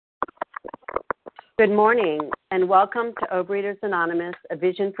Good morning, and welcome to Overeaters Anonymous, A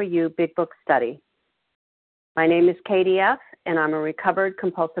Vision for You Big Book Study. My name is Katie F., and I'm a recovered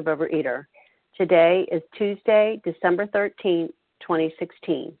compulsive overeater. Today is Tuesday, December 13th,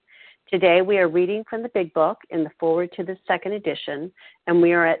 2016. Today we are reading from the Big Book in the Foreword to the second edition, and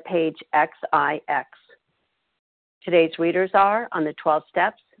we are at page XIX. Today's readers are, on the 12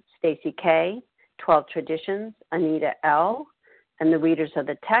 Steps, Stacy K., 12 Traditions, Anita L., and the readers of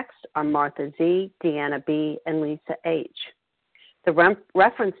the text are Martha Z., Deanna B., and Lisa H. The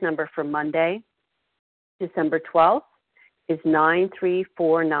reference number for Monday, December 12th, is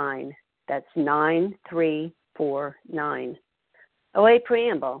 9349. That's 9349. OA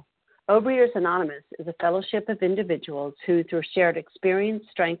Preamble. Overeaters Anonymous is a fellowship of individuals who, through shared experience,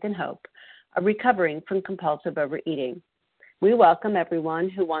 strength, and hope, are recovering from compulsive overeating. We welcome everyone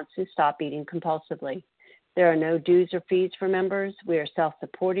who wants to stop eating compulsively. There are no dues or fees for members. We are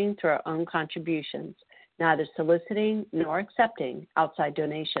self-supporting through our own contributions, neither soliciting nor accepting outside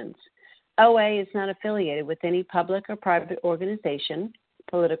donations. OA is not affiliated with any public or private organization,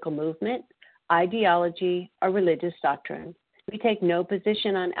 political movement, ideology, or religious doctrine. We take no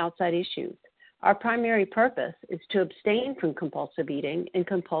position on outside issues. Our primary purpose is to abstain from compulsive eating and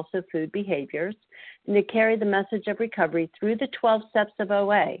compulsive food behaviors and to carry the message of recovery through the 12 steps of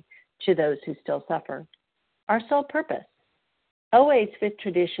OA to those who still suffer. Our sole purpose. OA's fifth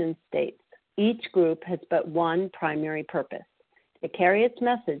tradition states, each group has but one primary purpose, to carry its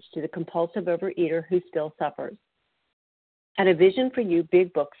message to the compulsive overeater who still suffers. At A Vision for You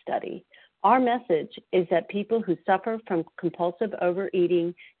Big Book Study, our message is that people who suffer from compulsive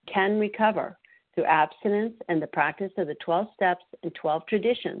overeating can recover through abstinence and the practice of the 12 steps and 12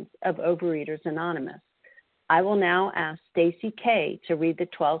 traditions of Overeaters Anonymous. I will now ask Stacy K. to read the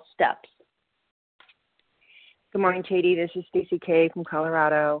 12 steps. Good morning, Katie. This is Stacy K. from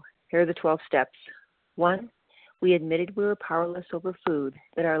Colorado. Here are the 12 steps. 1. We admitted we were powerless over food,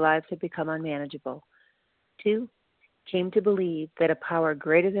 that our lives had become unmanageable. 2. Came to believe that a power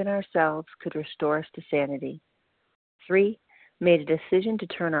greater than ourselves could restore us to sanity. 3. Made a decision to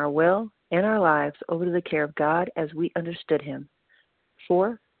turn our will and our lives over to the care of God as we understood Him.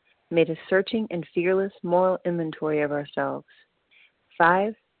 4. Made a searching and fearless moral inventory of ourselves.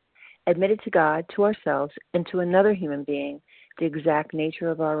 5. Admitted to God, to ourselves, and to another human being the exact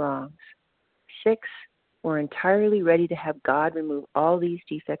nature of our wrongs. 6. We're entirely ready to have God remove all these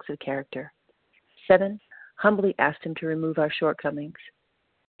defects of character. 7. Humbly asked Him to remove our shortcomings.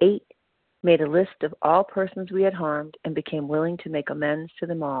 8. Made a list of all persons we had harmed and became willing to make amends to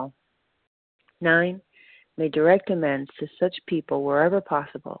them all. 9. Made direct amends to such people wherever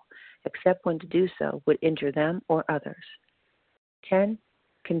possible, except when to do so would injure them or others. 10.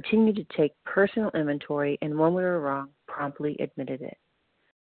 Continued to take personal inventory, and when we were wrong, promptly admitted it.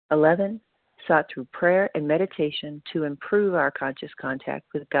 11. Sought through prayer and meditation to improve our conscious contact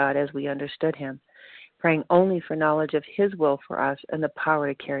with God as we understood Him, praying only for knowledge of His will for us and the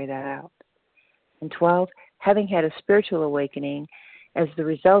power to carry that out. And 12. Having had a spiritual awakening as the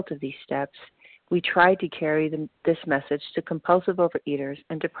result of these steps, we tried to carry this message to compulsive overeaters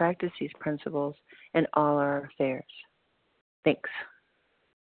and to practice these principles in all our affairs. Thanks.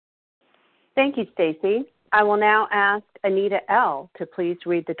 Thank you, Stacy. I will now ask Anita L. to please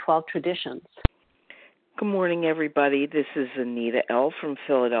read the 12 traditions. Good morning, everybody. This is Anita L. from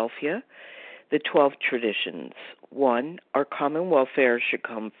Philadelphia. The 12 traditions. 1. Our common welfare should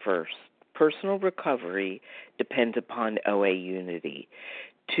come first. Personal recovery depends upon OA unity.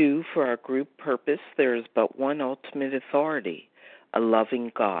 2. For our group purpose, there is but one ultimate authority, a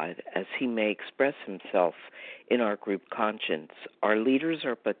loving God, as He may express Himself in our group conscience. Our leaders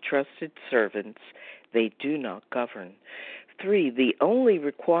are but trusted servants. They do not govern. 3. The only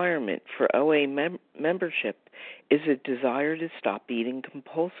requirement for OA membership is a desire to stop eating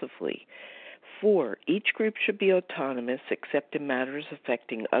compulsively. 4. Each group should be autonomous except in matters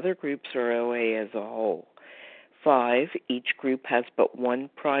affecting other groups or OA as a whole. 5. Each group has but one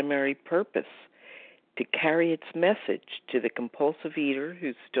primary purpose, to carry its message to the compulsive eater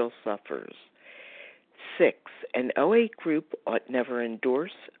who still suffers. 6. An OA group ought never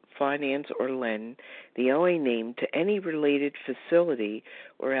endorse, finance, or lend the OA name to any related facility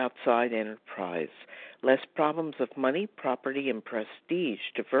or outside enterprise, lest problems of money, property, and prestige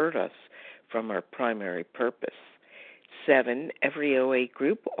divert us from our primary purpose. 7. Every OA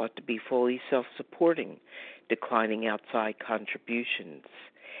group ought to be fully self-supporting, declining outside contributions.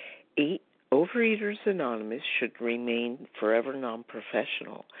 8. Overeaters Anonymous should remain forever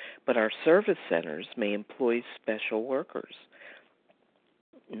non-professional, but our service centers may employ special workers.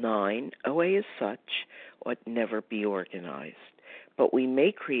 9. OA as such ought never be organized. but we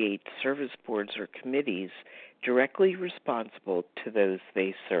may create service boards or committees directly responsible to those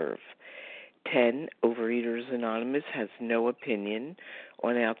they serve. 10. Overeaters Anonymous has no opinion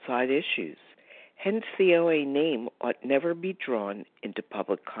on outside issues. Hence, the OA name ought never be drawn into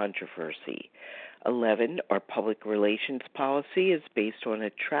public controversy. 11. Our public relations policy is based on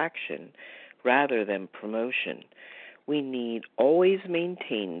attraction rather than promotion. We need always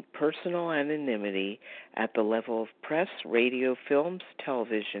maintain personal anonymity at the level of press, radio, films,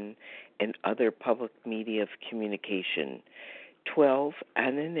 television, and other public media of communication. 12.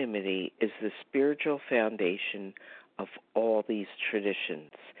 Anonymity is the spiritual foundation of all these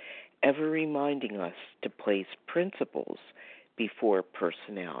traditions, ever reminding us to place principles before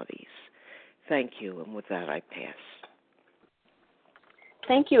personalities. Thank you, and with that I pass.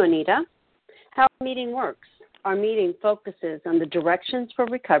 Thank you, Anita. How our meeting works. Our meeting focuses on the directions for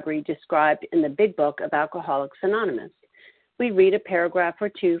recovery described in the Big Book of Alcoholics Anonymous. We read a paragraph or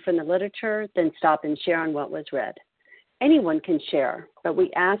two from the literature, then stop and share on what was read. Anyone can share, but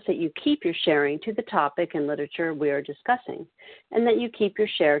we ask that you keep your sharing to the topic and literature we are discussing, and that you keep your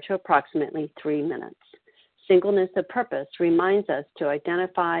share to approximately 3 minutes. Singleness of purpose reminds us to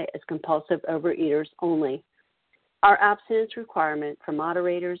identify as compulsive overeaters only. Our abstinence requirement for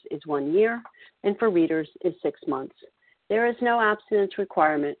moderators is 1 year, and for readers is 6 months. There is no abstinence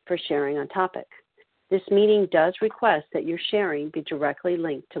requirement for sharing on topic. This meeting does request that your sharing be directly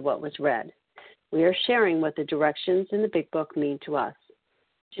linked to what was read. We are sharing what the directions in the Big Book mean to us.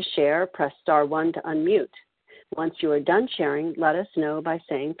 To share, press star 1 to unmute. Once you are done sharing, let us know by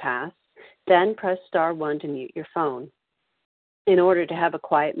saying pass, then press star 1 to mute your phone. In order to have a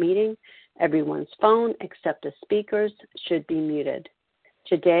quiet meeting, everyone's phone except the speaker's should be muted.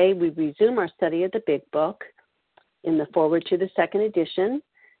 Today, we resume our study of the Big Book in the Foreword to the second edition,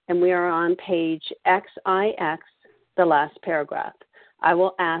 and we are on page XIX, the last paragraph. I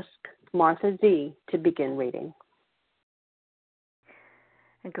will ask Martha Z. to begin reading.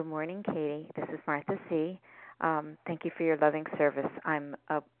 And good morning, Katie. This is Martha C. Thank you for your loving service. I'm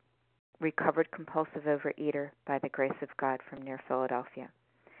a recovered compulsive overeater by the grace of God from near Philadelphia.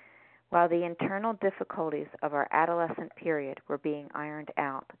 While the internal difficulties of our adolescent period were being ironed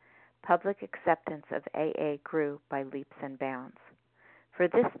out, public acceptance of AA grew by leaps and bounds. For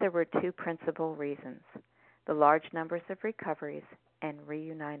this, there were 2 principal reasons: the large numbers of recoveries and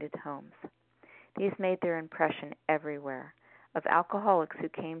reunited homes. These made their impression everywhere. Of alcoholics who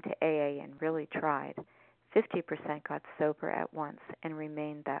came to AA and really tried, 50% got sober at once and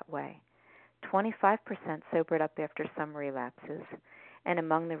remained that way. 25% sobered up after some relapses, and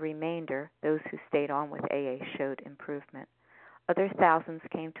among the remainder, those who stayed on with AA showed improvement. Other thousands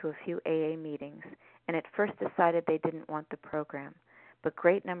came to a few AA meetings and at first decided they didn't want the program, but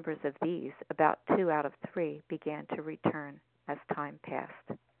great numbers of these, about 2 out of 3, began to return as time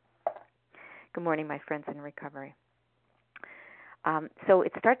passed. Good morning, my friends in recovery. So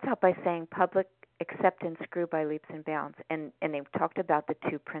it starts out by saying public acceptance grew by leaps and bounds, and they've talked about the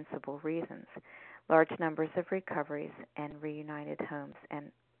 2 principal reasons: large numbers of recoveries and reunited homes.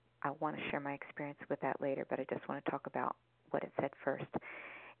 And I want to share my experience with that later, but I just want to talk about what it said first.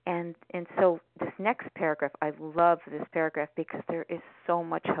 And so this next paragraph, I love this paragraph because there is so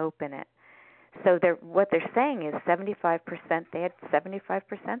much hope in it. So what they're saying is 75%, they had 75%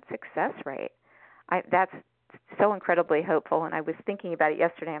 success rate. That's so incredibly hopeful, and I was thinking about it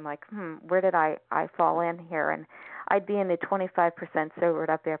yesterday. I'm like, where did I fall in here? And I'd be in the 25% sobered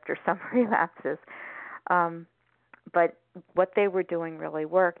up after some relapses. But what they were doing really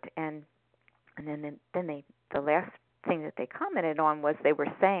worked, and then the last thing that they commented on was they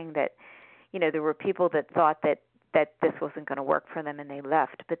were saying that, there were people that thought that this wasn't going to work for them and they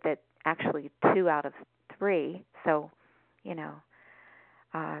left, but that actually 2 out of 3, so,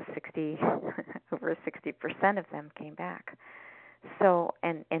 60 over 60% of them came back. So,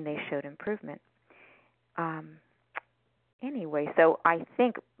 and they showed improvement. Anyway, so I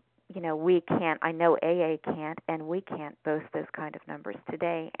think, we can't, I know AA can't, and we can't boast those kind of numbers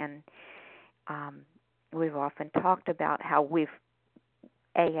today. And we've often talked about how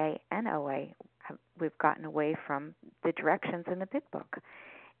AA and OA, we've gotten away from the directions in the Big Book.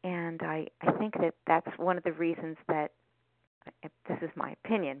 And I think that's one of the reasons that, this is my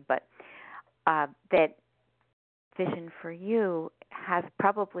opinion, but that Vision for You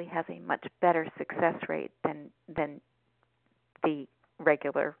probably has a much better success rate than the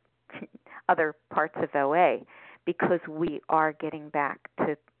regular other parts of OA, because we are getting back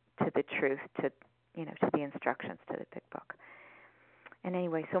to the truth, to the instructions to the Big Book. And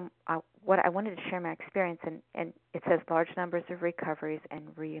anyway, so what I wanted to share my experience, and it says large numbers of recoveries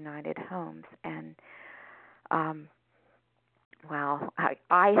and reunited homes. And well,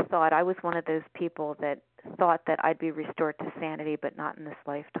 I thought I was one of those people that thought that I'd be restored to sanity, but not in this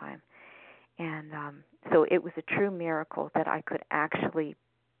lifetime. And so it was a true miracle that I could actually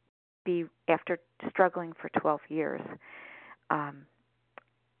be, after struggling for 12 years,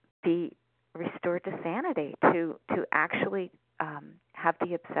 be restored to sanity, to actually have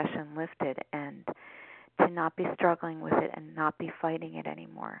the obsession lifted and to not be struggling with it and not be fighting it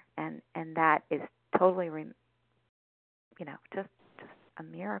anymore. And that is totally, just a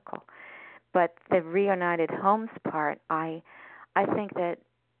miracle. But the reunited homes part, I think that,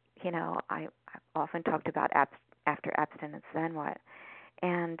 I often talked about after abstinence, then what?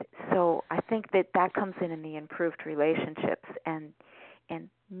 And so I think that comes in the improved relationships and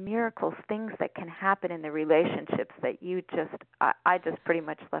miracles, things that can happen in the relationships that I just pretty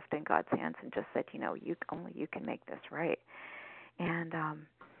much left in God's hands and just said, only you can make this right. And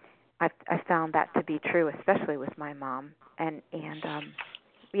I found that to be true, especially with my mom. And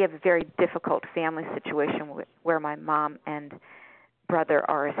we have a very difficult family situation where my mom and brother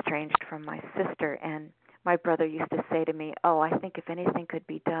are estranged from my sister, and my brother used to say to me, I think if anything could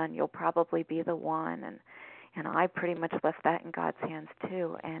be done, you'll probably be the one. And I pretty much left that in God's hands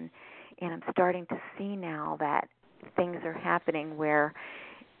too. And I'm starting to see now that things are happening where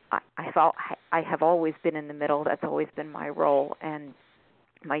I have always been in the middle. That's always been my role. And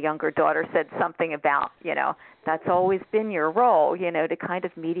my younger daughter said something about, that's always been your role, to kind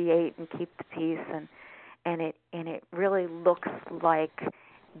of mediate and keep the peace. And it really looks like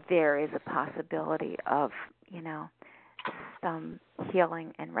there is a possibility of, some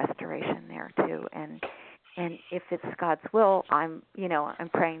healing and restoration there too. And if it's God's will, I'm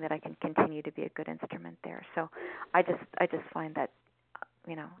praying that I can continue to be a good instrument there. So I just find that,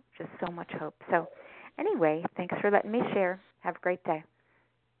 just so much hope. So anyway, thanks for letting me share. Have a great day.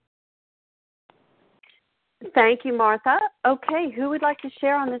 Thank you, Martha. Okay, who would like to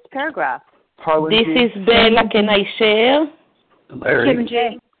share on this paragraph? This is Bella. Can I share? Larry. Kim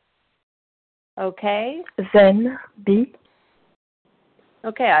J. Okay. Zen B.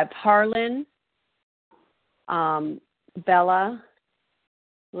 Okay, I have Harlan, Bella,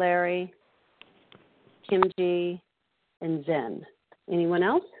 Larry, Kim G, and Zen. Anyone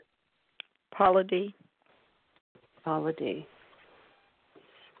else? Paula D. Paula D.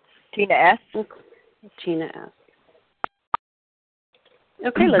 Tina S. Okay. Tina S.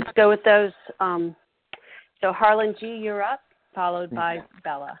 Okay, let's go with those. So Harlan G, you're up, followed by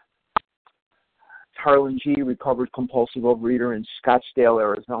Bella. Harlan G, recovered compulsive overeater in Scottsdale,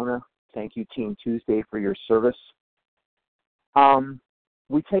 Arizona. Thank you, Team Tuesday, for your service.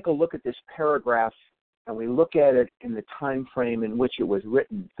 We take a look at this paragraph, and we look at it in the time frame in which it was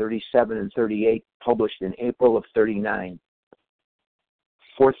written, 37 and 38, published in April of 39.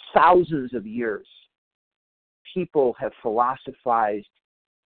 For thousands of years, people have philosophized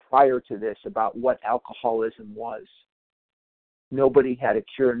prior to this about what alcoholism was. Nobody had a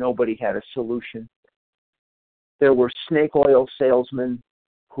cure. Nobody had a solution. There were snake oil salesmen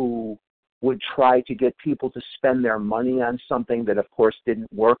who would try to get people to spend their money on something that, of course,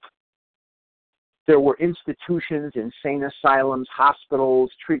 didn't work. There were institutions, insane asylums,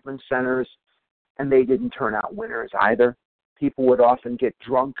 hospitals, treatment centers, and they didn't turn out winners either. People would often get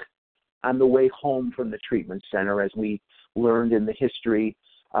drunk on the way home from the treatment center, as we learned in the history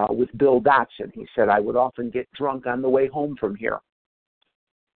with Bill Dotson. He said, I would often get drunk on the way home from here.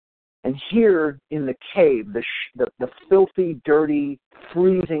 And here in the cave, the filthy, dirty,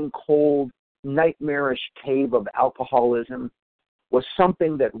 freezing cold, nightmarish cave of alcoholism was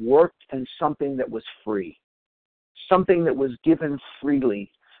something that worked and something that was free, something that was given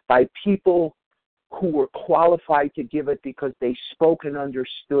freely by people who were qualified to give it because they spoke and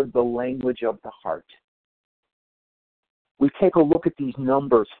understood the language of the heart. We take a look at these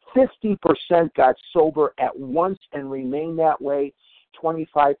numbers. 50% got sober at once and remained that way.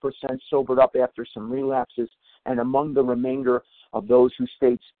 25% sobered up after some relapses, and among the remainder of those who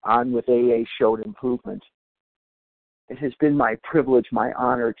stayed on with AA showed improvement. It has been my privilege, my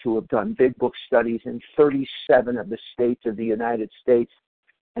honor, to have done big book studies in 37 of the states of the United States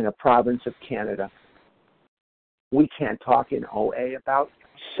and a province of Canada. We can't talk in OA about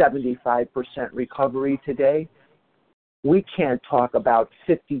 75% recovery today. We can't talk about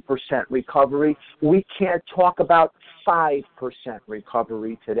 50% recovery. We can't talk about 5%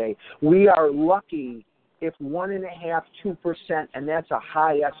 recovery today. We are lucky if 1.5%, 2%, and that's a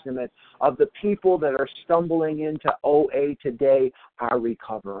high estimate, of the people that are stumbling into OA today are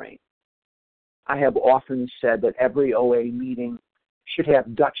recovering. I have often said that every OA meeting should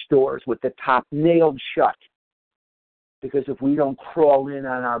have Dutch doors with the top nailed shut, because if we don't crawl in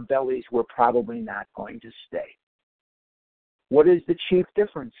on our bellies, we're probably not going to stay. What is the chief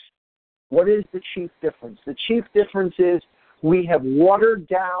difference? What is the chief difference? The chief difference is we have watered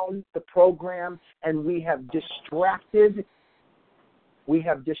down the program and we have distracted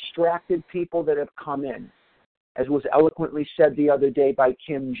people that have come in. As was eloquently said the other day by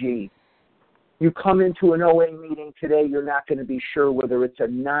Kim G. You come into an OA meeting today, you're not going to be sure whether it's a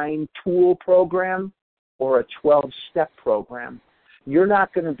 9-tool program or a 12-step program. You're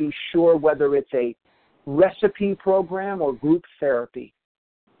not going to be sure whether it's a recipe program or group therapy.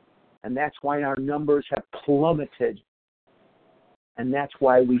 And that's why our numbers have plummeted. And that's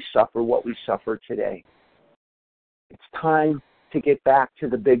why we suffer what we suffer today. It's time to get back to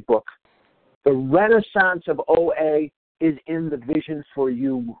the big book. The renaissance of OA is in the Vision for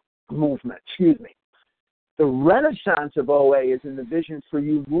You movement. The renaissance of OA is in the Vision for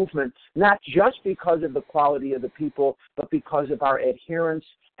You movement, not just because of the quality of the people, but because of our adherence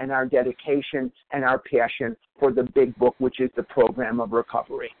and our dedication and our passion for the big book, which is the program of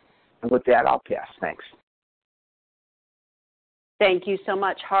recovery. And with that, I'll pass. Thanks. Thank you so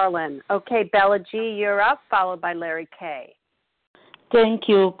much, Harlan. Okay, Bella G., you're up, followed by Larry K. Thank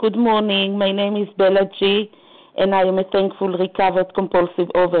you. Good morning. My name is Bella G., and I am a thankful recovered compulsive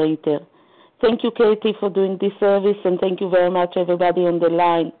overeater. Thank you, Katie, for doing this service, and thank you very much, everybody on the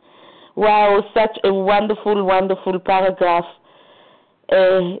line. Wow, such a wonderful, wonderful paragraph.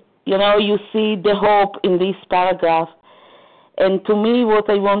 You see the hope in this paragraph. And to me, what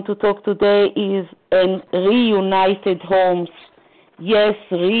I want to talk today is reunited homes. Yes,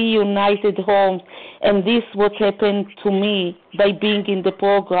 reunited homes. And this what happened to me by being in the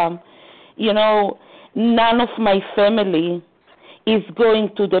program. None of my family is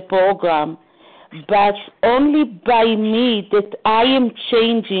going to the program, but only by me that I am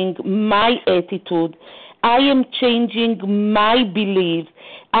changing my attitude. I am changing my belief.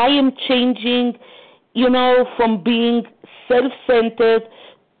 I am changing, from being self-centered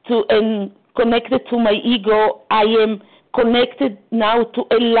and connected to my ego. I am connected now to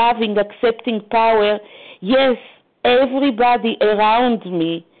a loving, accepting power. Yes, everybody around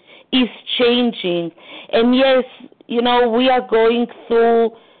me is changing. And yes, we are going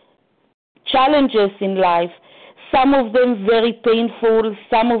through challenges in life. Some of them very painful,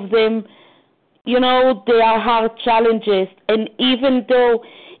 some of them, they are hard challenges. And even though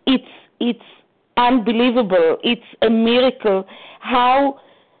it's unbelievable, it's a miracle how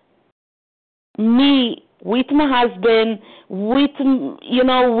me, with my husband, with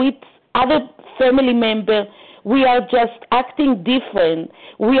other family members, we are just acting different.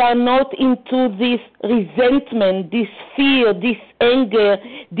 We are not into this resentment, this fear, this anger,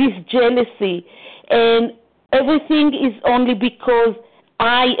 this jealousy. And everything is only because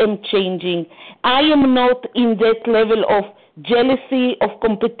I am changing. I am not in that level of jealousy, of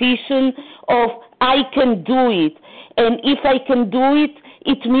competition, of I can do it. And if I can do it,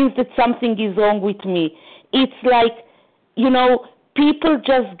 it means that something is wrong with me. It's like, people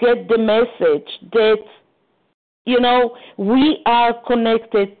just get the message that, we are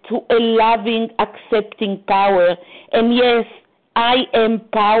connected to a loving, accepting power. And yes, I am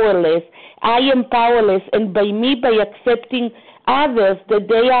powerless. I am powerless. And by accepting others that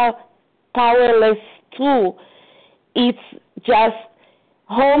they are powerless too, it's just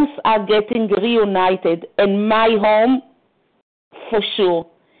homes are getting reunited. And my home, for sure.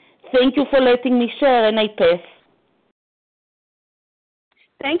 Thank you for letting me share, and I pass.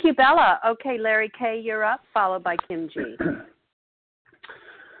 Thank you, Bella. Okay, Larry K., you're up, followed by Kim G.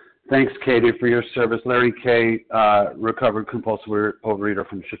 Thanks, Katie, for your service. Larry K., recovered compulsive overeater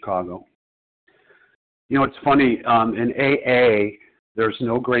from Chicago. It's funny, in AA, there's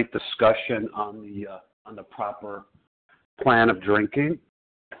no great discussion on the proper plan of drinking.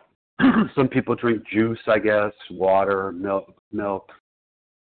 Some people drink juice, I guess, water, milk.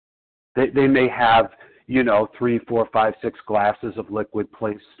 They may have, 3, 4, 5, 6 glasses of liquid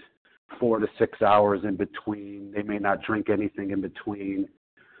placed 4 to 6 hours in between. They may not drink anything in between.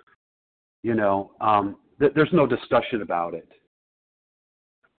 There's no discussion about it.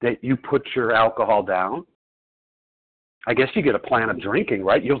 That you put your alcohol down. I guess you get a plan of drinking,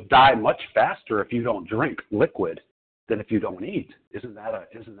 right? You'll die much faster if you don't drink liquid than if you don't eat. Isn't that a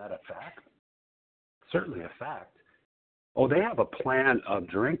fact? Certainly a fact. Oh, they have a plan of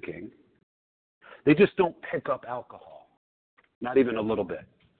drinking. They just don't pick up alcohol. Not even a little bit.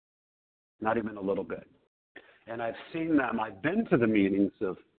 Not even a little bit. And I've seen them. I've been to the meetings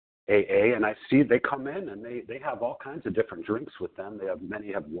of AA, and I see they come in, and they have all kinds of different drinks with them.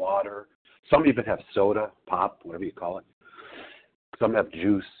 Many have water. Some even have soda, pop, whatever you call it. Some have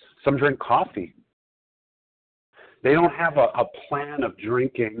juice. Some drink coffee. They don't have a plan of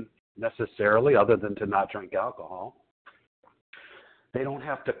drinking necessarily other than to not drink alcohol. They don't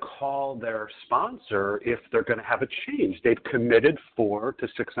have to call their sponsor if they're going to have a change. They've committed 4 to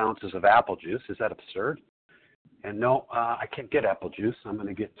 6 ounces of apple juice. Is that absurd? And no, I can't get apple juice. I'm going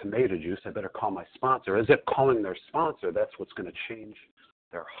to get tomato juice. I better call my sponsor. As if calling their sponsor, that's what's going to change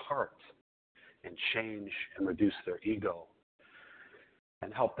their heart and change and reduce their ego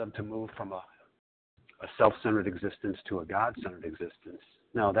and help them to move from a self-centered existence to a God-centered existence.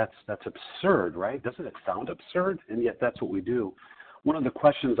 No, that's absurd, right? Doesn't it sound absurd? And yet that's what we do. One of the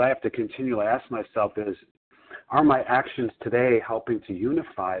questions I have to continually ask myself is, are my actions today helping to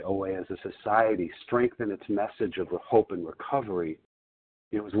unify OA as a society, strengthen its message of hope and recovery?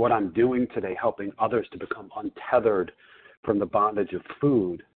 Is what I'm doing today helping others to become untethered from the bondage of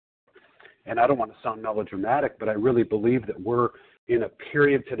food? And I don't want to sound melodramatic, but I really believe that we're in a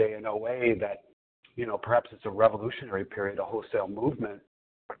period today in OA that, perhaps it's a revolutionary period, a wholesale movement,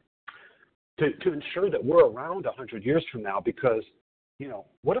 to ensure that we're around 100 years from now. Because,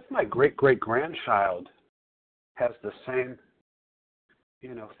 what if my great-great-grandchild has the same,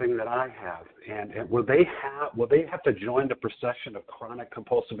 thing that I have? And will they have to join the procession of chronic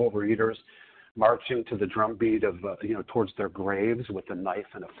compulsive overeaters marching to the drumbeat of, towards their graves with a knife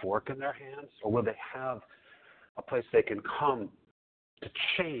and a fork in their hands? Or will they have a place they can come to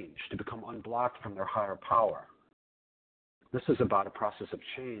change, to become unblocked from their higher power? This is about a process of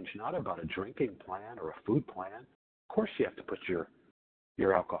change, not about a drinking plan or a food plan. Of course you have to put your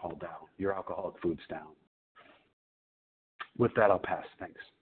alcohol down, your alcoholic foods down. With that, I'll pass. Thanks.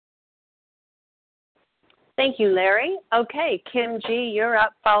 Thank you, Larry. Okay, Kim G., you're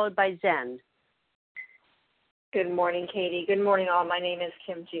up, followed by Zen. Good morning, Katie. Good morning, all. My name is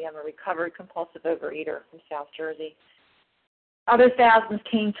Kim G. I'm a recovered compulsive overeater from South Jersey. Other thousands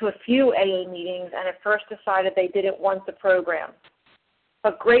came to a few AA meetings and at first decided they didn't want the program.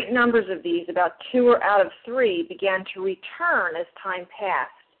 But great numbers of these, about 2 out of 3, began to return as time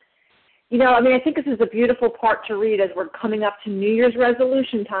passed. I think this is a beautiful part to read as we're coming up to New Year's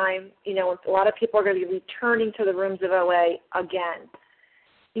resolution time. A lot of people are going to be returning to the rooms of OA again.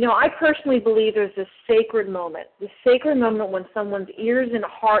 I personally believe there's this sacred moment when someone's ears and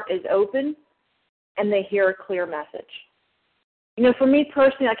heart is open and they hear a clear message. For me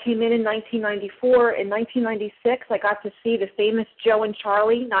personally, I came in 1994. In 1996, I got to see the famous Joe and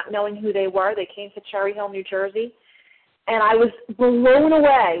Charlie, not knowing who they were. They came to Cherry Hill, New Jersey. And I was blown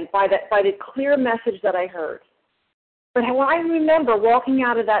away by the clear message that I heard. But when I remember walking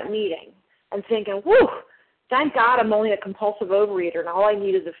out of that meeting and thinking, whew, thank God I'm only a compulsive overeater and all I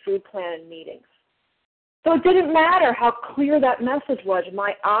need is a food plan and meetings. So it didn't matter how clear that message was.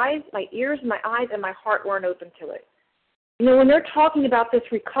 My ears, my eyes, and my heart weren't open to it. When they're talking about this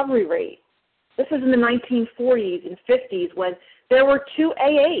recovery rate, this was in the 1940s and 50s when there were 2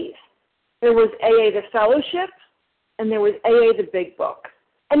 AAs. There was AA the Fellowship and there was AA the Big Book.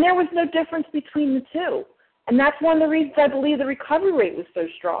 And there was no difference between the 2. And that's one of the reasons I believe the recovery rate was so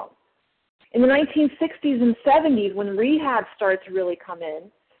strong. In the 1960s and 70s, when rehab started to really come in,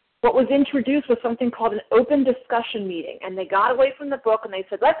 what was introduced was something called an open discussion meeting. And they got away from the book and they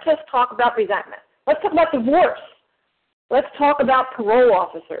said, let's just talk about resentment. Let's talk about divorce. Let's talk about parole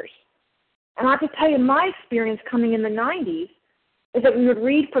officers. And I have to tell you, my experience coming in the 90s is that we would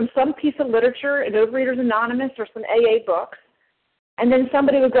read from some piece of literature in Overeaters Anonymous or some AA books, and then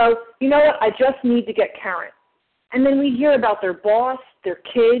somebody would go, you know what, I just need to get current. And then we hear about their boss, their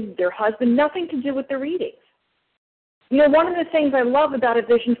kid, their husband, nothing to do with their readings. One of the things I love about A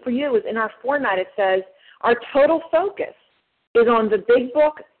Vision for You is in our format it says, our total focus is on the big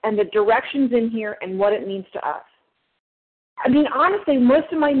book and the directions in here and what it means to us. Honestly,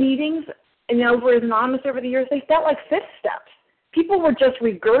 most of my meetings in Overeaters Anonymous over the years, they felt like 5th steps. People were just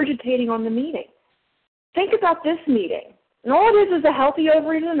regurgitating on the meeting. Think about this meeting. And all it is a healthy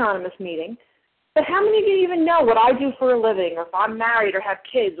Overeaters Anonymous meeting. But how many of you even know what I do for a living, or if I'm married or have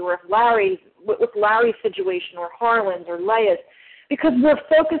kids, or if with Larry's situation, or Harlan's, or Leia's? Because we're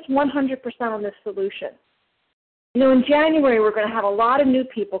focused 100% on this solution. In January, we're going to have a lot of new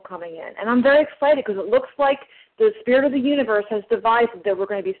people coming in. And I'm very excited because it looks like the spirit of the universe has devised that we're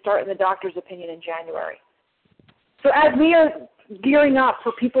going to be starting the doctor's opinion in January. So as we are gearing up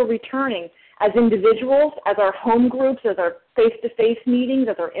for people returning as individuals, as our home groups, as our face-to-face meetings,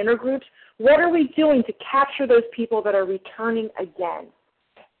 as our inner groups, what are we doing to capture those people that are returning again,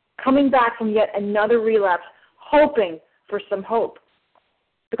 coming back from yet another relapse, hoping for some hope?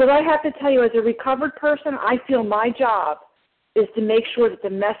 Because I have to tell you, as a recovered person, I feel my job is to make sure that the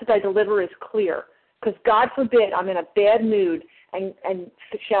message I deliver is clear. Because God forbid I'm in a bad mood and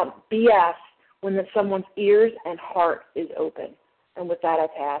shout BS when someone's ears and heart is open. And with that, I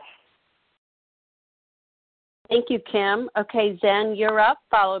pass. Thank you, Kim. Okay, Zen, you're up,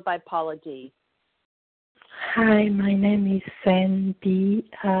 followed by Paula D. Hi, my name is Zen B.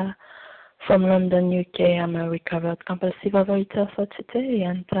 From London, UK. I'm a recovered compulsive overeater for today,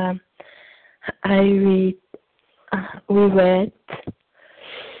 and we read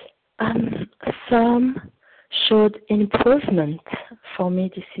some showed improvement. For me,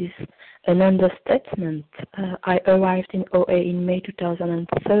 this is an understatement. I arrived in OA in May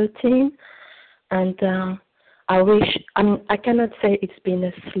 2013, and I cannot say it's been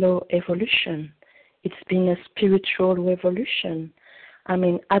a slow evolution. It's been a spiritual revolution. I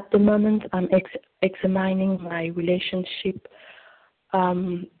mean, at the moment, I'm examining my relationship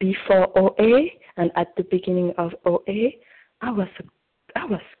before OA, and at the beginning of OA, I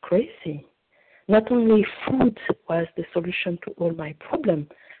was crazy. Not only food was the solution to all my problems,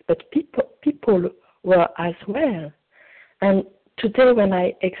 but people were as well. And today, when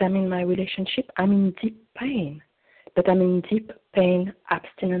I examine my relationship, I'm in deep pain, but I'm in deep pain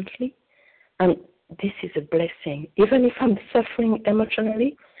abstinently, and this is a blessing. Even if I'm suffering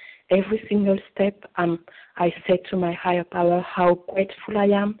emotionally, every single step I say to my higher power how grateful I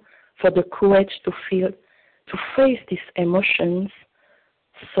am for the courage to face these emotions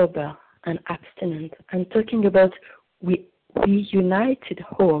sober and abstinent. And talking about we united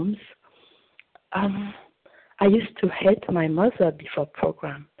homes, I used to hate my mother before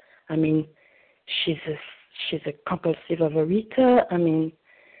program. I mean, she's a compulsive overeater. I mean,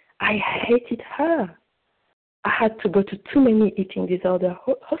 I hated her. I had to go to too many eating disorder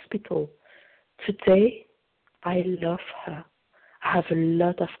hospital. Today, I love her. I have a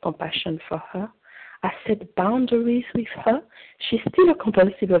lot of compassion for her. I set boundaries with her. She's still a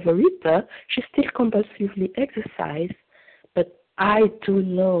compulsive overeater. She still compulsively exercises, but I do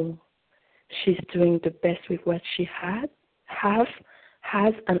know she's doing the best with what she has,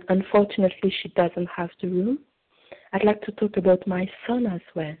 and unfortunately she doesn't have the room. I'd like to talk about my son as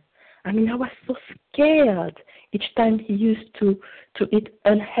well. I mean, I was so scared each time he used to eat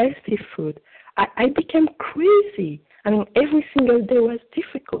unhealthy food. I became crazy. I mean, every single day was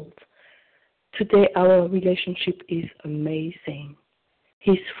difficult. Today, our relationship is amazing.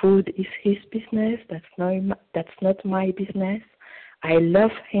 His food is his business. That's not my business. I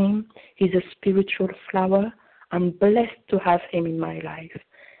love him. He's a spiritual flower. I'm blessed to have him in my life.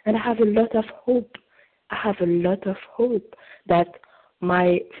 And I have a lot of hope. I have a lot of hope that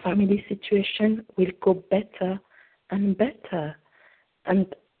my family situation will go better and better.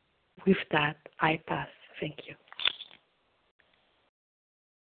 And with that, I pass. Thank you.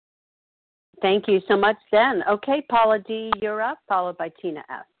 Thank you so much, Zen. Okay, Paula D., you're up, followed by Tina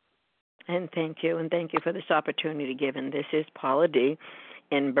F. And thank you for this opportunity given. This is Paula D.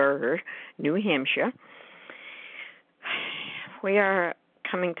 in Berger, New Hampshire. We are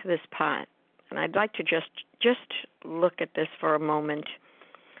coming to this part, and I'd like to just look at this for a moment,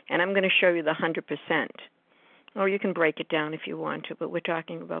 and I'm going to show you the 100%. Or you can break it down if you want to, but we're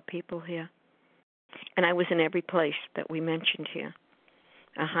talking about people here. And I was in every place that we mentioned here.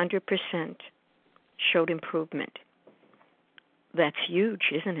 100% showed improvement. That's huge,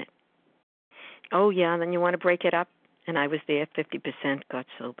 isn't it? Oh, yeah, then you want to break it up? And I was there, 50% got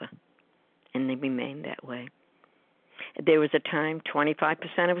sober, and they remained that way. There was a time 25%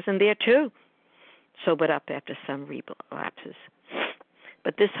 I was in there too, sobered up after some relapses.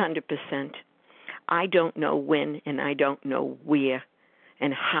 But this 100%, I don't know when and I don't know where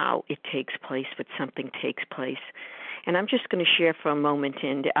and how it takes place, but something takes place. And I'm just going to share for a moment,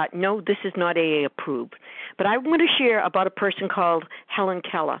 and no, this is not AA approved, but I want to share about a person called Helen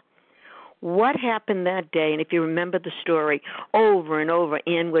Keller. What happened that day, and if you remember the story, over and over,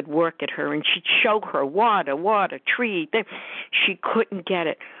 Ann would work at her, and she'd show her water, tree. She couldn't get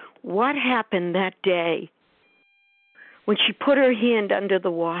it. What happened that day when she put her hand under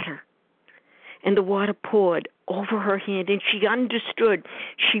the water, and the water poured over her hand, and she understood.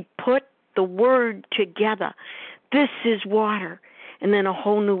 She put the word together. This is water. And then a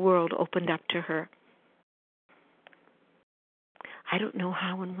whole new world opened up to her. I don't know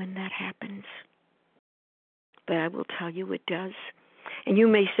how and when that happens, but I will tell you it does. And you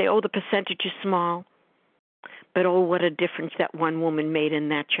may say, oh, the percentage is small, but oh, what a difference that one woman made in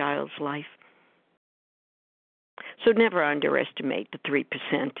that child's life. So never underestimate the 3%,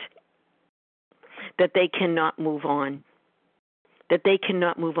 that they cannot move on, that they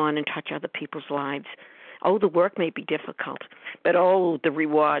cannot move on and touch other people's lives. Oh, the work may be difficult, but oh, the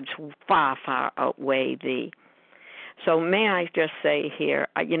rewards far, far outweigh thee. So may I just say here,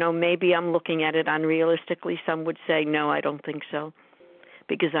 maybe I'm looking at it unrealistically. Some would say, no, I don't think so,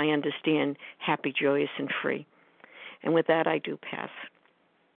 because I understand happy, joyous, and free. And with that, I do pass.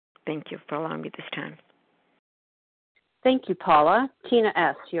 Thank you for allowing me this time. Thank you, Paula. Tina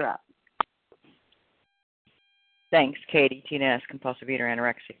S., you're up. Thanks, Katie. Tina S., compulsive eater,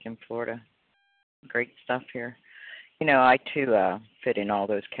 anorexic in Florida. Great stuff here. I too fit in all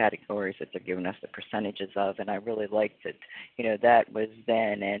those categories that they're giving us the percentages of, and I really liked that, that was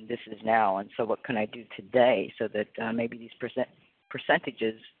then and this is now, and so what can I do today so that maybe these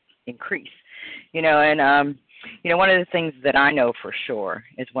percentages increase? One of the things that I know for sure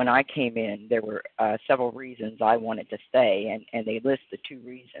is when I came in, there were several reasons I wanted to stay, and they list the two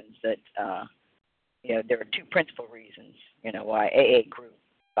reasons that, there were two principal reasons, why AA grew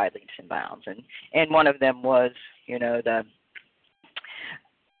by leaps and bounds, and one of them was, the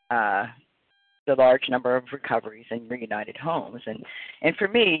large number of recoveries and reunited homes, and for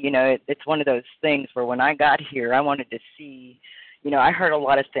me, it's one of those things where when I got here, I wanted to see. I heard a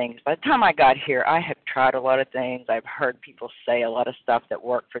lot of things. By the time I got here, I have tried a lot of things. I've heard people say a lot of stuff that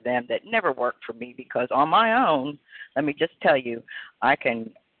worked for them that never worked for me because on my own, let me just tell you, I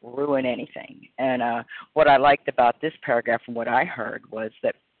can ruin anything. And what I liked about this paragraph and what I heard was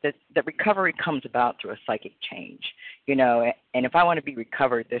that recovery comes about through a psychic change, and if I want to be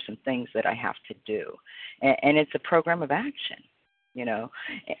recovered, there's some things that I have to do. And it's a program of action.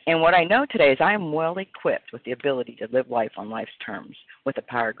 And what I know today is I am well equipped with the ability to live life on life's terms with a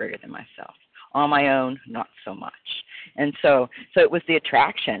power greater than myself. On my own, not so much. And so it was the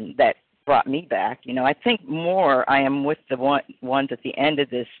attraction that brought me back. I think more I am with the ones at the end of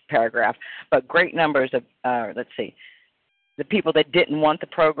this paragraph, but great numbers of, the people that didn't want the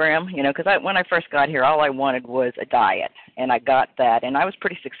program, because when I first got here, all I wanted was a diet, and I got that, and I was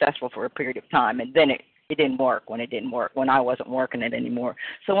pretty successful for a period of time, and then it didn't work when I wasn't working it anymore.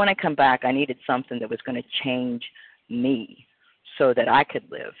 So when I come back, I needed something that was going to change me so that I could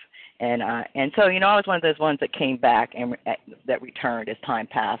live. And so, I was one of those ones that came back and that returned as time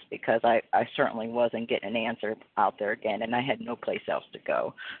passed because I certainly wasn't getting an answer out there again, and I had no place else to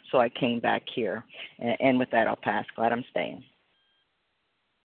go. So I came back here. And with that, I'll pass. Glad I'm staying.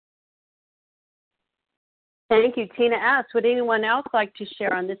 Thank you, Tina S. Would anyone else like to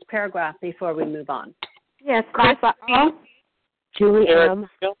share on this paragraph before we move on? Yes, Vasa O. Julie M.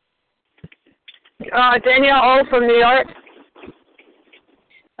 Danielle O. from New York.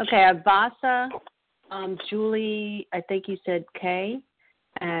 Okay, I have Vasa, Julie, I think you said K,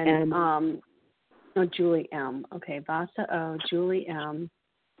 and Julie M. Okay, Vasa O, Julie M.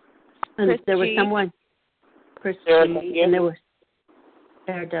 And Chris there was G. someone, Chris G, and there was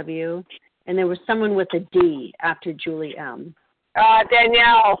Sarah W. And there was someone with a D after Julie M.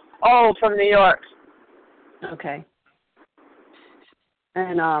 Danielle O. from New York. Okay.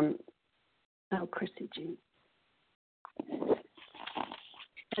 And, Chrissy G.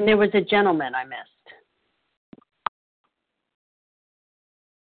 And there was a gentleman I missed.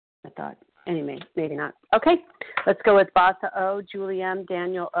 I thought, anyway, maybe not. Okay, let's go with Vasa O, Julie M,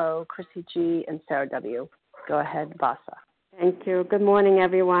 Daniel O, Chrissy G, and Sarah W. Go ahead, Vasa. Thank you. Good morning,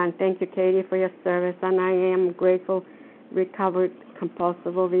 everyone. Thank you, Katie, for your service. And I am grateful, recovered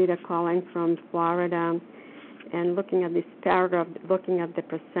compulsive overeater calling from Florida. And looking at this paragraph, looking at the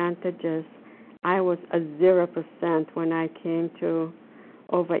percentages, I was a 0% when I came to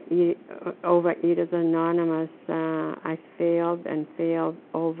Overeaters Anonymous. I failed and failed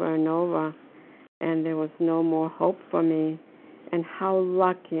over and over, and there was no more hope for me. And how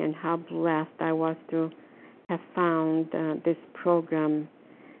lucky and how blessed I was to have found this program,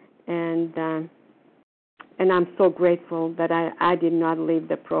 and I'm so grateful that I did not leave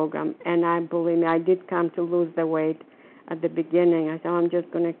the program. And I believe me, I did come to lose the weight at the beginning. I thought I'm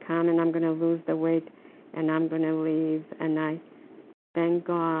just going to come and I'm going to lose the weight and I'm going to leave. And I thank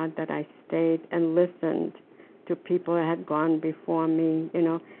God that I stayed and listened to people that had gone before me,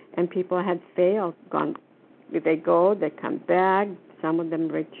 and people had failed. They go, they come back. Some of them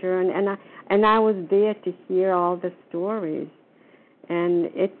return, and I was there to hear all the stories,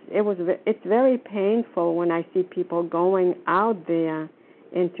 and it's very painful when I see people going out there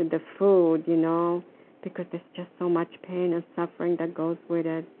into the food, because there's just so much pain and suffering that goes with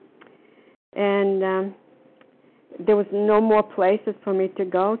it, and there was no more places for me to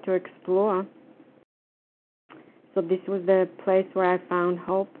go to explore. So this was the place where I found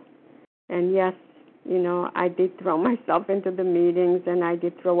hope, and yes. I did throw myself into the meetings, and I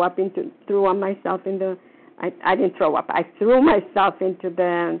did throw myself into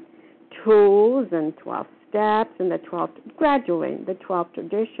the tools and 12 steps and the 12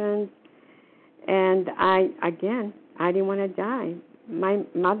 traditions. And I didn't want to die. My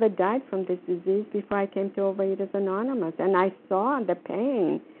mother died from this disease before I came to Overeaters Anonymous, and I saw the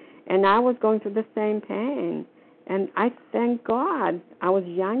pain, and I was going through the same pain. And I thank God I was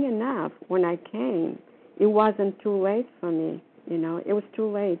young enough when I came, it wasn't too late for me. It was too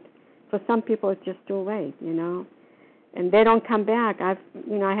late. For some people, it's just too late. And they don't come back. I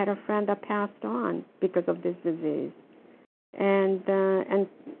had a friend that passed on because of this disease, and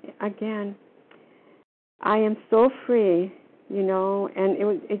again, I am so free. And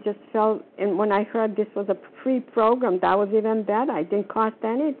it just felt. And when I heard this was a free program, that was even better. It didn't cost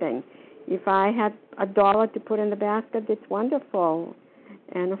anything. If I had $1 to put in the basket, it's wonderful.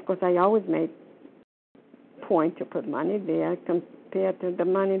 And of course, I always made point to put money there compared to the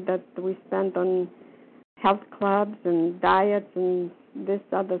money that we spent on health clubs and diets and this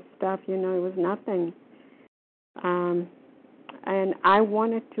other stuff. It was nothing. And I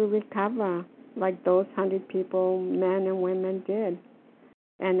wanted to recover like those 100 people, men and women, did.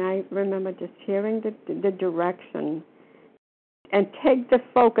 And I remember just hearing the direction and take the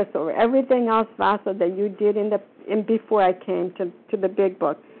focus over everything else, Vasa, that you did in before I came to the big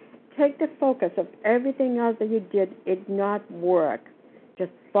book. Take the focus of everything else that you did. It not work.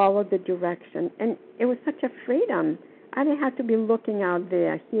 Just follow the direction. And it was such a freedom. I didn't have to be looking out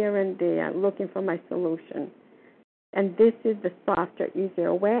there, here and there, looking for my solution. And this is the softer,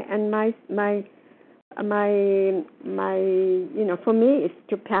 easier way. And my for me, is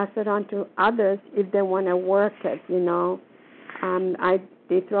to pass it on to others if they want to work it. I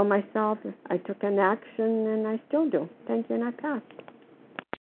did throw myself. I took an action, and I still do. Thank you, and I passed.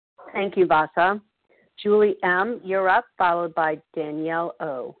 Thank you, Vasa. Julie M., you're up, followed by Danielle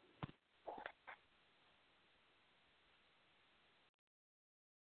O.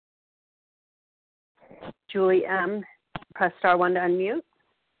 Julie M., press star 1 to unmute.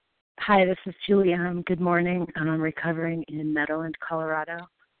 Hi, this is Julie M. Good morning. I'm recovering in Meadowland, Colorado.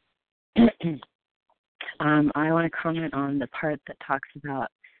 I want to comment on the part that talks about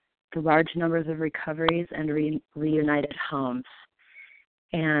the large numbers of recoveries and reunited homes.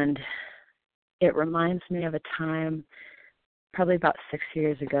 And it reminds me of a time probably about 6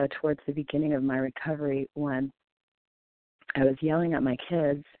 years ago, towards the beginning of my recovery, when I was yelling at my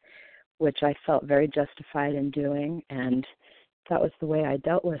kids, which I felt very justified in doing, and that was the way I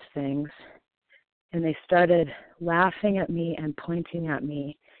dealt with things. And they started laughing at me and pointing at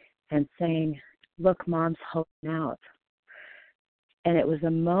me and saying, "Look, Mom's holding out." And it was a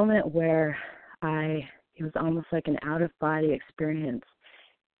moment where it was almost like an out-of-body experience.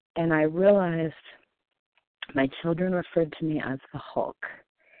 And I realized my children referred to me as the Hulk.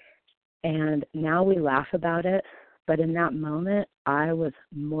 And now we laugh about it, but in that moment, I was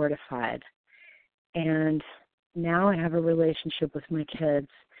mortified. And now I have a relationship with my kids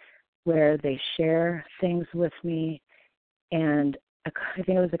where they share things with me. And I think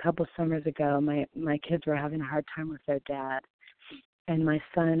it was a couple summers ago, my kids were having a hard time with their dad. And my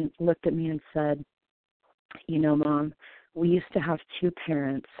son looked at me and said, Mom, we used to have two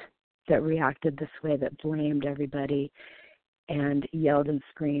parents that reacted this way, that blamed everybody and yelled and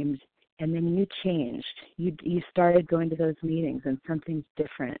screamed. And then you changed. You started going to those meetings, and something's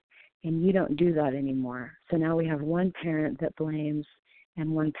different. And you don't do that anymore. So now we have one parent that blames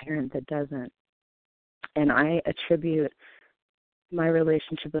and one parent that doesn't. And I attribute my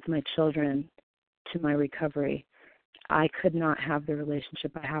relationship with my children to my recovery. I could not have the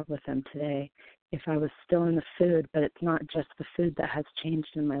relationship I have with them today if I was still in the food, but it's not just the food that has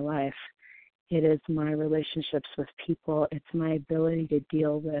changed in my life. It is my relationships with people. It's my ability to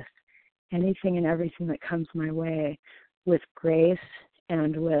deal with anything and everything that comes my way with grace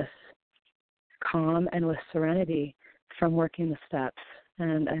and with calm and with serenity from working the steps.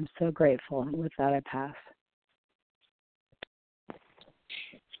 And I'm so grateful. And with that, I pass.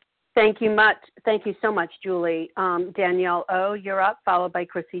 Thank you so much, Julie. Danielle O., you're up, followed by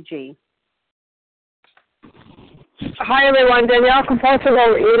Chrissy G. Hi, everyone. Danielle, compulsive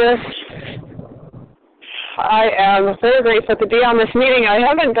overeater. I am very grateful to be on this meeting. I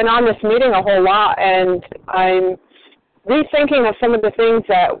haven't been on this meeting a whole lot, and I'm rethinking of some of the things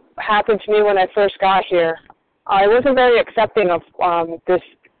that happened to me when I first got here. I wasn't very accepting of this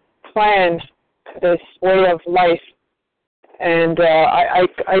plan, this way of life. And I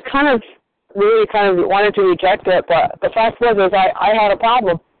really wanted to reject it, but the fact was I had a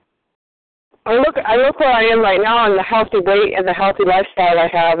problem. I look where I am right now and the healthy weight and the healthy lifestyle I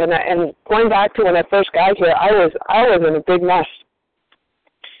have, and going back to when I first got here, I was in a big mess.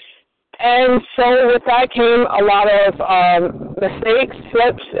 And so with that came a lot of mistakes,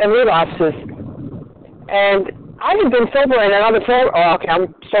 slips, and relapses. And I had been sober in another program.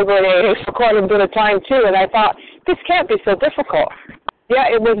 I'm sober in AA for quite a bit of time too, and I thought, this can't be so difficult. Yeah,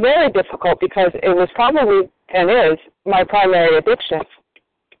 it was very difficult because it was probably, and is, my primary addiction.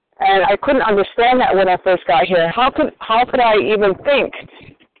 And I couldn't understand that when I first got here. How could I even think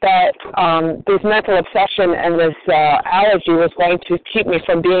that this mental obsession and this allergy was going to keep me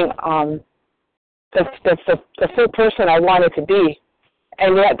from being the full person I wanted to be.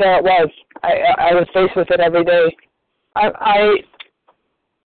 And yet there it was. I was faced with it every day. I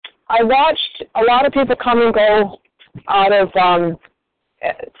watched a lot of people come and go out of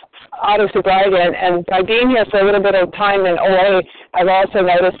sobriety, and by being here for a little bit of time in OA, I've also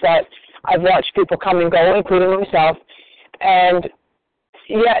noticed that I've watched people come and go, including myself, and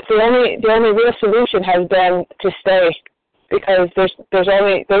yet the only real solution has been to stay, because there is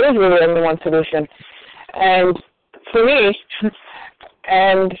really only one solution, and for me.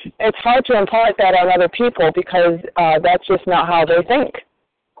 And it's hard to impart that on other people because that's just not how they think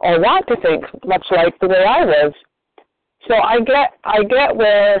or want to think, much like the way I was. So I get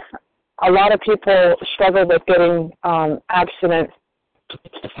where a lot of people struggle with getting abstinent,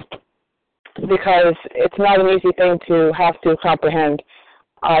 because it's not an easy thing to have to comprehend.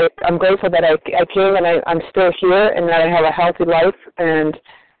 I'm grateful that I came and I'm still here and that I have a healthy life and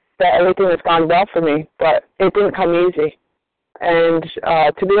that everything has gone well for me, but it didn't come easy. And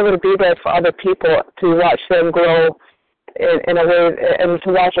to be able to be there for other people, to watch them grow in a way, and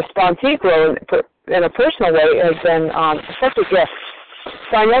to watch a sponsee grow in a personal way has been such a gift.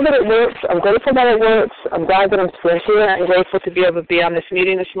 So I know that it works. I'm grateful that it works. I'm glad that I'm still here. I'm grateful to be able to be on this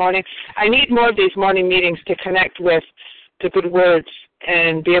meeting this morning. I need more of these morning meetings to connect with the good words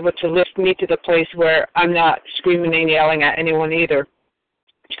and be able to lift me to the place where I'm not screaming and yelling at anyone either,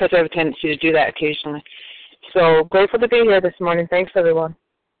 because I have a tendency to do that occasionally. So grateful to be here this morning. Thanks, everyone.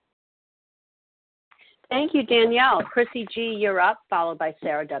 Thank you, Danielle. Chrissy G., you're up, followed by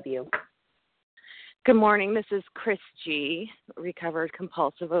Sarah W. Good morning. This is Chris G., recovered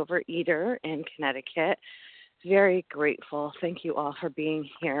compulsive overeater in Connecticut. Very grateful. Thank you all for being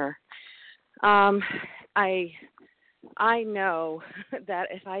here. I know that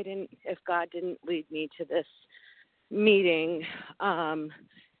if God didn't lead me to this meeting,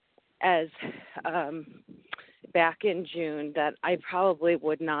 back in June, that I probably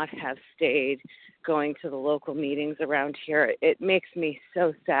would not have stayed going to the local meetings around here. It makes me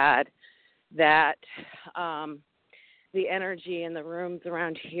so sad that the energy in the rooms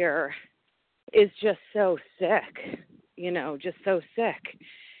around here is just so sick, just so sick.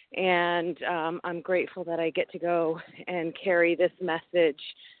 And I'm grateful that I get to go and carry this message,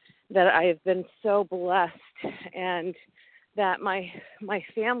 that I have been so blessed, and that my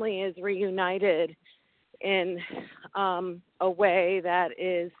family is reunited in a way that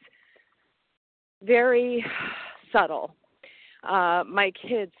is very subtle. My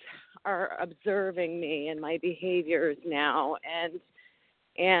kids are observing me and my behaviors now,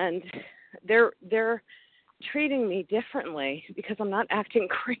 and they're treating me differently because I'm not acting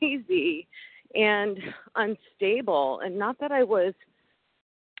crazy and unstable. And not that I was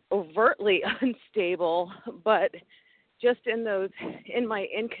overtly unstable, but just in my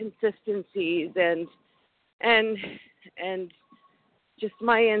inconsistencies and just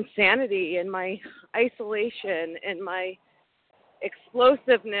my insanity and my isolation and my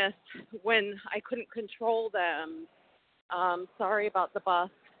explosiveness when I couldn't control them. Sorry about the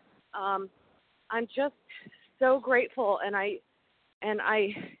bus. I'm just so grateful, and I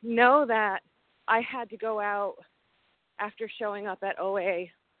know that I had to go out after showing up at OA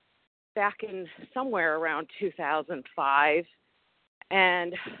back in somewhere around 2005,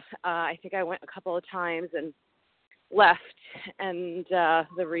 and I think I went a couple of times and left, and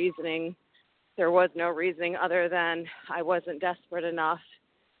the reasoning, there was no reasoning other than I wasn't desperate enough.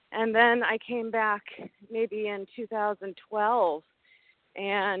 And then I came back maybe in 2012,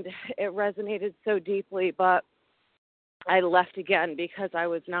 and it resonated so deeply, but I left again because I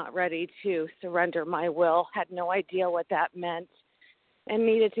was not ready to surrender my will, had no idea what that meant, and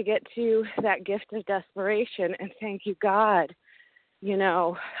needed to get to that gift of desperation. And thank you, God,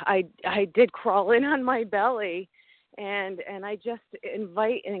 I did crawl in on my belly, and I just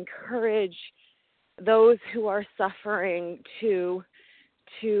invite and encourage those who are suffering to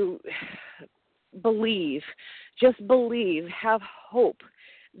believe, just believe, have hope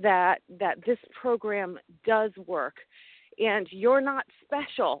that this program does work. And you're not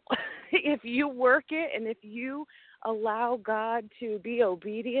special if you work it, and if you allow God to be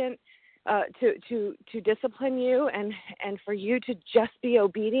obedient, to discipline you, and for you to just be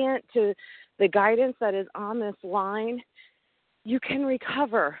obedient to the guidance that is on this line. You can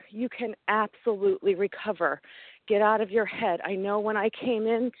recover. You can absolutely recover. Get out of your head. I know when I came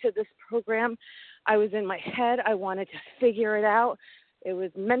into this program, I was in my head. I wanted to figure it out. It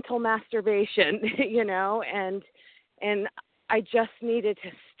was mental masturbation, and I just needed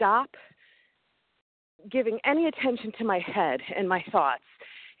to stop giving any attention to my head and my thoughts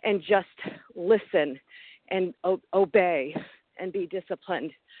and just listen and obey and be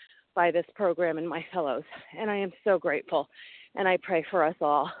disciplined by this program and my fellows. And I am so grateful, and I pray for us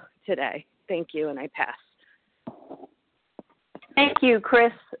all today. Thank you, and I pass. Thank you,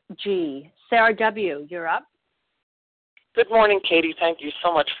 Chris G. Sarah W., you're up. Good morning, Katie. Thank you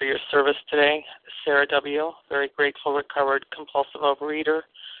so much for your service today. Sarah W., very grateful, recovered, compulsive overeater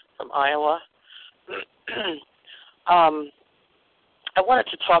from Iowa. I wanted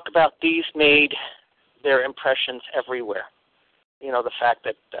to talk about these made their impressions everywhere. You know, the fact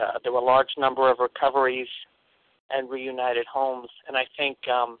that there were a large number of recoveries and reunited homes. And I think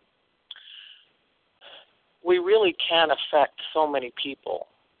we really can affect so many people,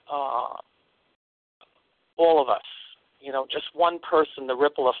 all of us. You know, just one person, the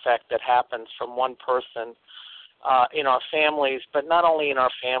ripple effect that happens from one person in our families, but not only in our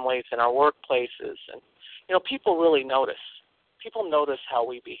families, in our workplaces. And, you know, people really notice. People notice how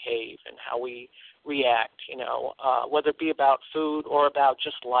we behave and how we react, you know, whether it be about food or about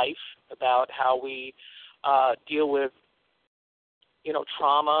just life, about how we deal with, you know,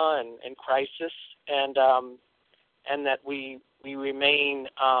 trauma and crisis, and that we remain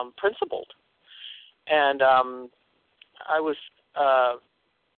principled. And I was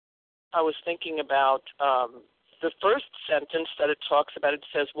thinking about the first sentence that it talks about. It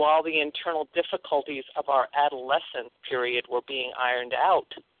says, while the internal difficulties of our adolescent period were being ironed out,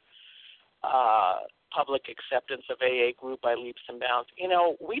 public acceptance of AA grew by leaps and bounds. You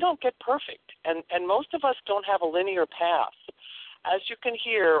know, we don't get perfect, and most of us don't have a linear path. As you can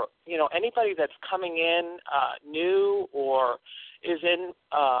hear, you know, anybody that's coming in new or is in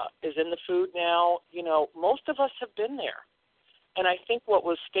the food now, you know, most of us have been there. And I think what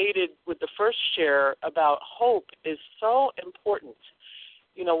was stated with the first share about hope is so important.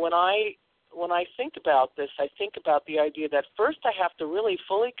 You know, when I think about this, I think about the idea that first I have to really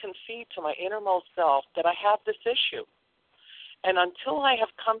fully concede to my innermost self that I have this issue. And until I have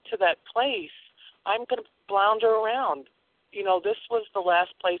come to that place, I'm going to flounder around. You know, this was the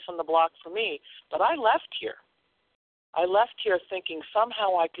last place on the block for me, but I left here. I left here thinking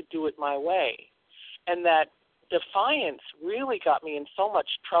somehow I could do it my way. And that defiance really got me in so much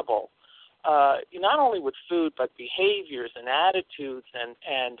trouble, not only with food, but behaviors and attitudes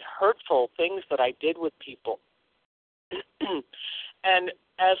and hurtful things that I did with people. And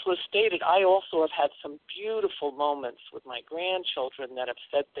as was stated, I also have had some beautiful moments with my grandchildren that have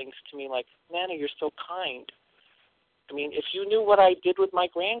said things to me like, Nana, you're so kind. I mean, if you knew what I did with my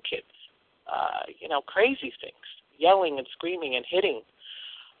grandkids, you know, crazy things, yelling and screaming and hitting.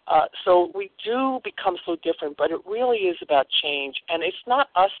 So we do become so different, but it really is about change. And it's not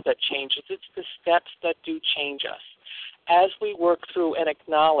us that changes, it's the steps that do change us as we work through and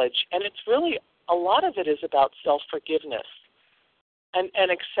acknowledge. And it's really, a lot of it is about self-forgiveness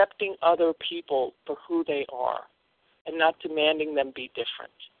and accepting other people for who they are and not demanding them be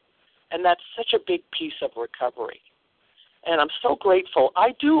different. And that's such a big piece of recovery. And I'm so grateful. I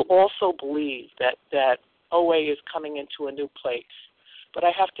do also believe that OA is coming into a new place. But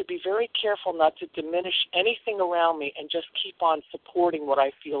I have to be very careful not to diminish anything around me and just keep on supporting what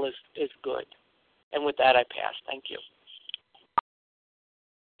I feel is good. And with that, I pass. Thank you.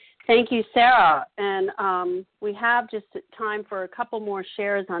 Thank you, Sarah. And we have just time for a couple more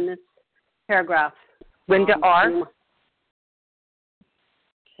shares on this paragraph. Linda R. Okay,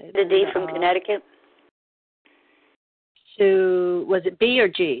 Linda D. from Connecticut. So, was it B or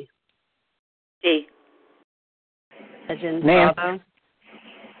G? D. As in Bravo?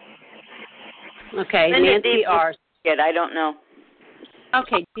 Okay, Linda Nancy D. R. I don't know.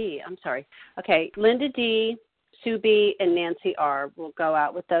 Okay, D. I'm sorry. Okay, Linda D., Sue B., and Nancy R. We'll go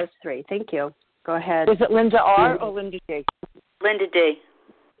out with those three. Thank you. Go ahead. Is it Linda R. or Linda D? Linda D.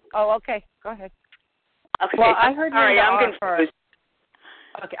 Oh, okay. Go ahead. Okay. Well, I heard Linda I'm R. confused. first.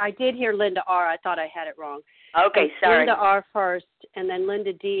 Okay, I did hear Linda R. I thought I had it wrong. Okay, sorry. Linda R. first, and then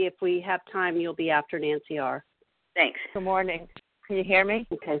Linda D. If we have time, you'll be after Nancy R. Thanks. Good morning. Can you hear me?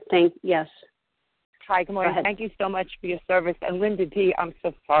 Okay, yes. Hi, good morning. Thank you so much for your service. And Linda D., I'm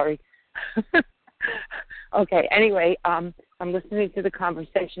so sorry. Okay, anyway, I'm listening to the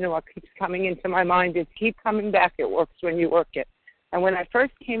conversation, and what keeps coming into my mind is keep coming back. It works when you work it. And when I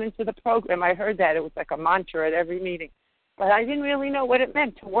first came into the program, I heard that. It was like a mantra at every meeting. But I didn't really know what it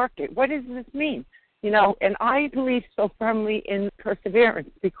meant to work it. What does this mean? You know, and I believe so firmly in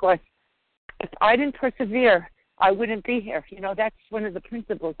perseverance, because if I didn't persevere, I wouldn't be here. You know, that's one of the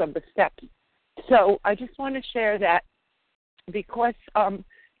principles of the steps. So I just want to share that because,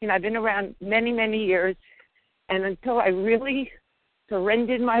 you know, I've been around many, many years, and until I really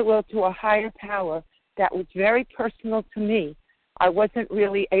surrendered my will to a higher power that was very personal to me, I wasn't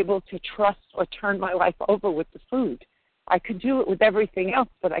really able to trust or turn my life over with the food. I could do it with everything else,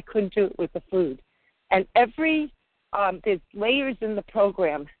 but I couldn't do it with the food. And there's layers in the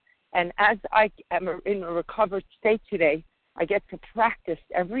program. And as I am in a recovered state today, I get to practice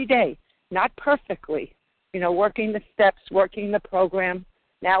every day, not perfectly, working the steps, working the program.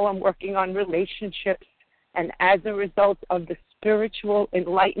 Now I'm working on relationships. And as a result of the spiritual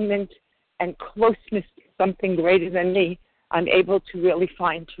enlightenment and closeness to something greater than me, I'm able to really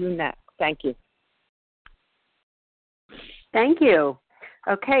fine-tune that. Thank you. Thank you.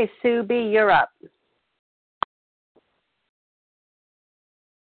 Okay, Sue B., you're up.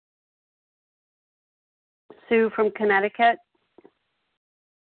 Sue from Connecticut.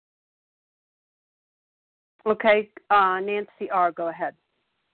 Okay, Nancy R., go ahead.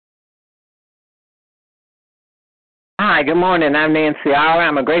 Hi, good morning. I'm Nancy R.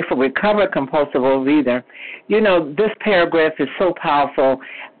 I'm a grateful, recovered compulsive overeater. This paragraph is so powerful.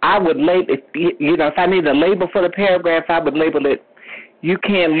 I would label, if I need a label for the paragraph, I would label it, "You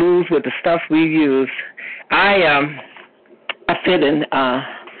can't lose with the stuff we use." I fit in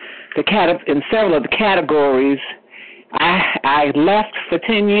in several of the categories. I left for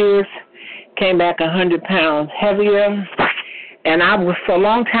 10 years, came back 100 pounds heavier, and for a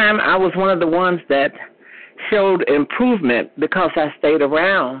long time, I was one of the ones that showed improvement because I stayed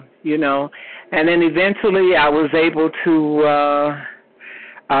around, and then eventually I was able to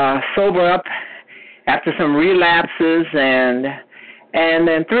sober up after some relapses, and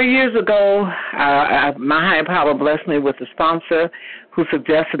then 3 years ago, my higher power blessed me with a sponsor who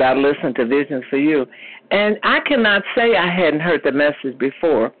suggested I listen to Visions for You, and I cannot say I hadn't heard the message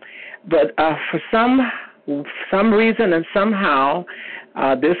before, but for some reason and somehow,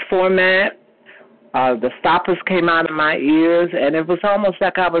 this format. The stoppers came out of my ears, and it was almost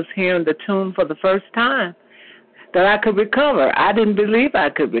like I was hearing the tune for the first time, that I could recover. I didn't believe I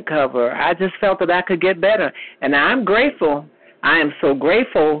could recover. I just felt that I could get better. And I'm grateful. I am so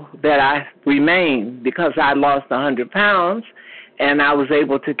grateful that I remained, because I lost 100 pounds, and I was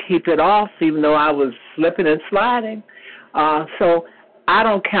able to keep it off even though I was slipping and sliding. So I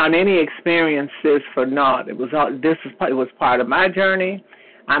don't count any experiences for naught. It was part of my journey.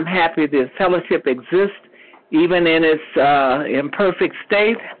 I'm happy this fellowship exists, even in its imperfect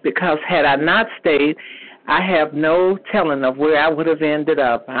state, because had I not stayed, I have no telling of where I would have ended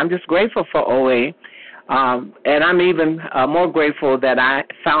up. I'm just grateful for OA, and I'm even more grateful that I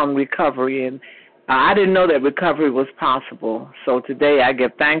found recovery, and I didn't know that recovery was possible. So today I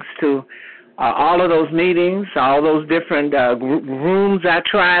give thanks to all of those meetings, all those different rooms I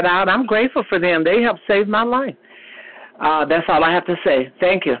tried out. I'm grateful for them. They helped save my life. That's all I have to say.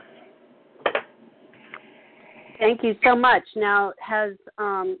 Thank you. Thank you so much. Now, has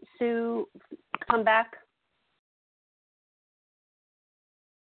Sue come back?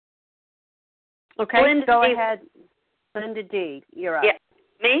 Okay, Linda go D. ahead. Linda D., you're up. Yeah.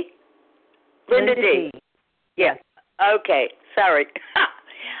 Me? Linda D. Yes. Okay, sorry.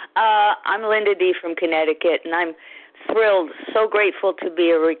 I'm Linda D. from Connecticut, and I'm thrilled, so grateful to be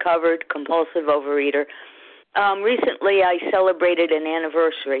a recovered compulsive overeater. Recently, I celebrated an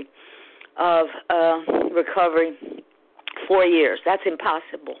anniversary of recovery, 4 years. That's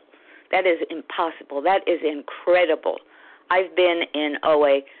impossible. That is impossible. That is incredible. I've been in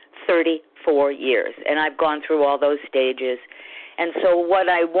OA 34 years, and I've gone through all those stages. And so what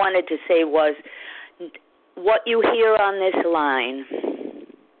I wanted to say was, what you hear on this line,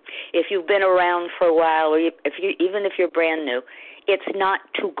 if you've been around for a while, or even if you're brand new, it's not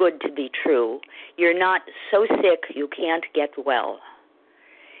too good to be true. You're not so sick you can't get well.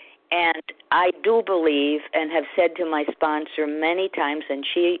 And I do believe, and have said to my sponsor many times, and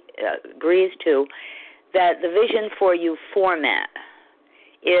she agrees too, that the Vision for You format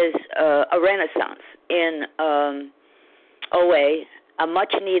is a renaissance in OA, a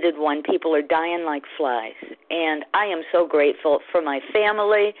much-needed one. People are dying like flies. And I am so grateful for my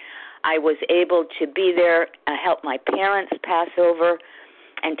family. I was able to be there, help my parents pass over,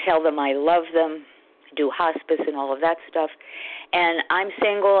 and tell them I love them, do hospice and all of that stuff. And I'm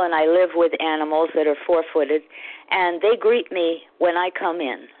single, and I live with animals that are 4-footed, and they greet me when I come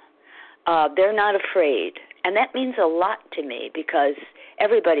in. They're not afraid, and that means a lot to me because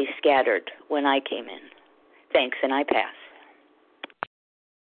everybody scattered when I came in. Thanks, and I pass.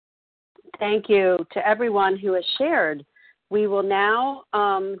 Thank you to everyone who has shared. We will now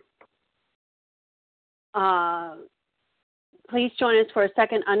please join us for a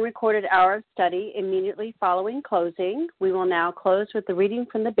second unrecorded hour of study immediately following closing. We will now close with the reading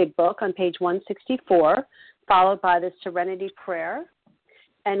from the Big Book on page 164, followed by the Serenity Prayer.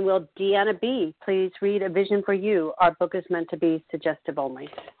 And will Deanna B. please read A Vision for You? Our book is meant to be suggestive only.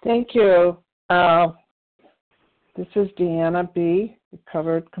 Thank you. This is Deanna B.,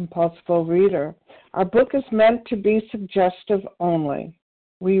 recovered compulsive overeater. Our book is meant to be suggestive only.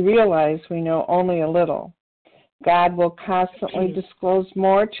 We realize we know only a little. God will constantly disclose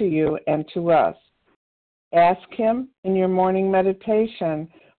more to you and to us. Ask Him in your morning meditation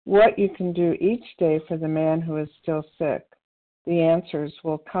what you can do each day for the man who is still sick. The answers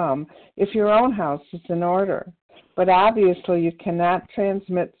will come if your own house is in order. But obviously you cannot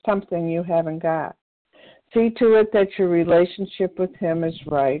transmit something you haven't got. See to it that your relationship with Him is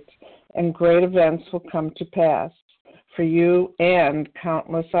right, and great events will come to pass for you and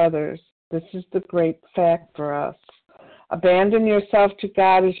countless others. This is the great fact for us. Abandon yourself to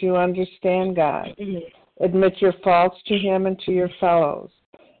God as you understand God. Admit your faults to Him and to your fellows.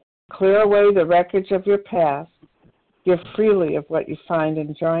 Clear away the wreckage of your past. Give freely of what you find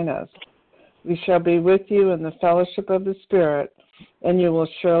and join us. We shall be with you in the fellowship of the Spirit, and you will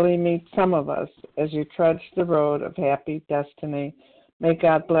surely meet some of us as you trudge the road of happy destiny. May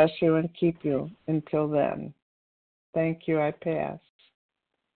God bless you and keep you until then. Thank you. I pass.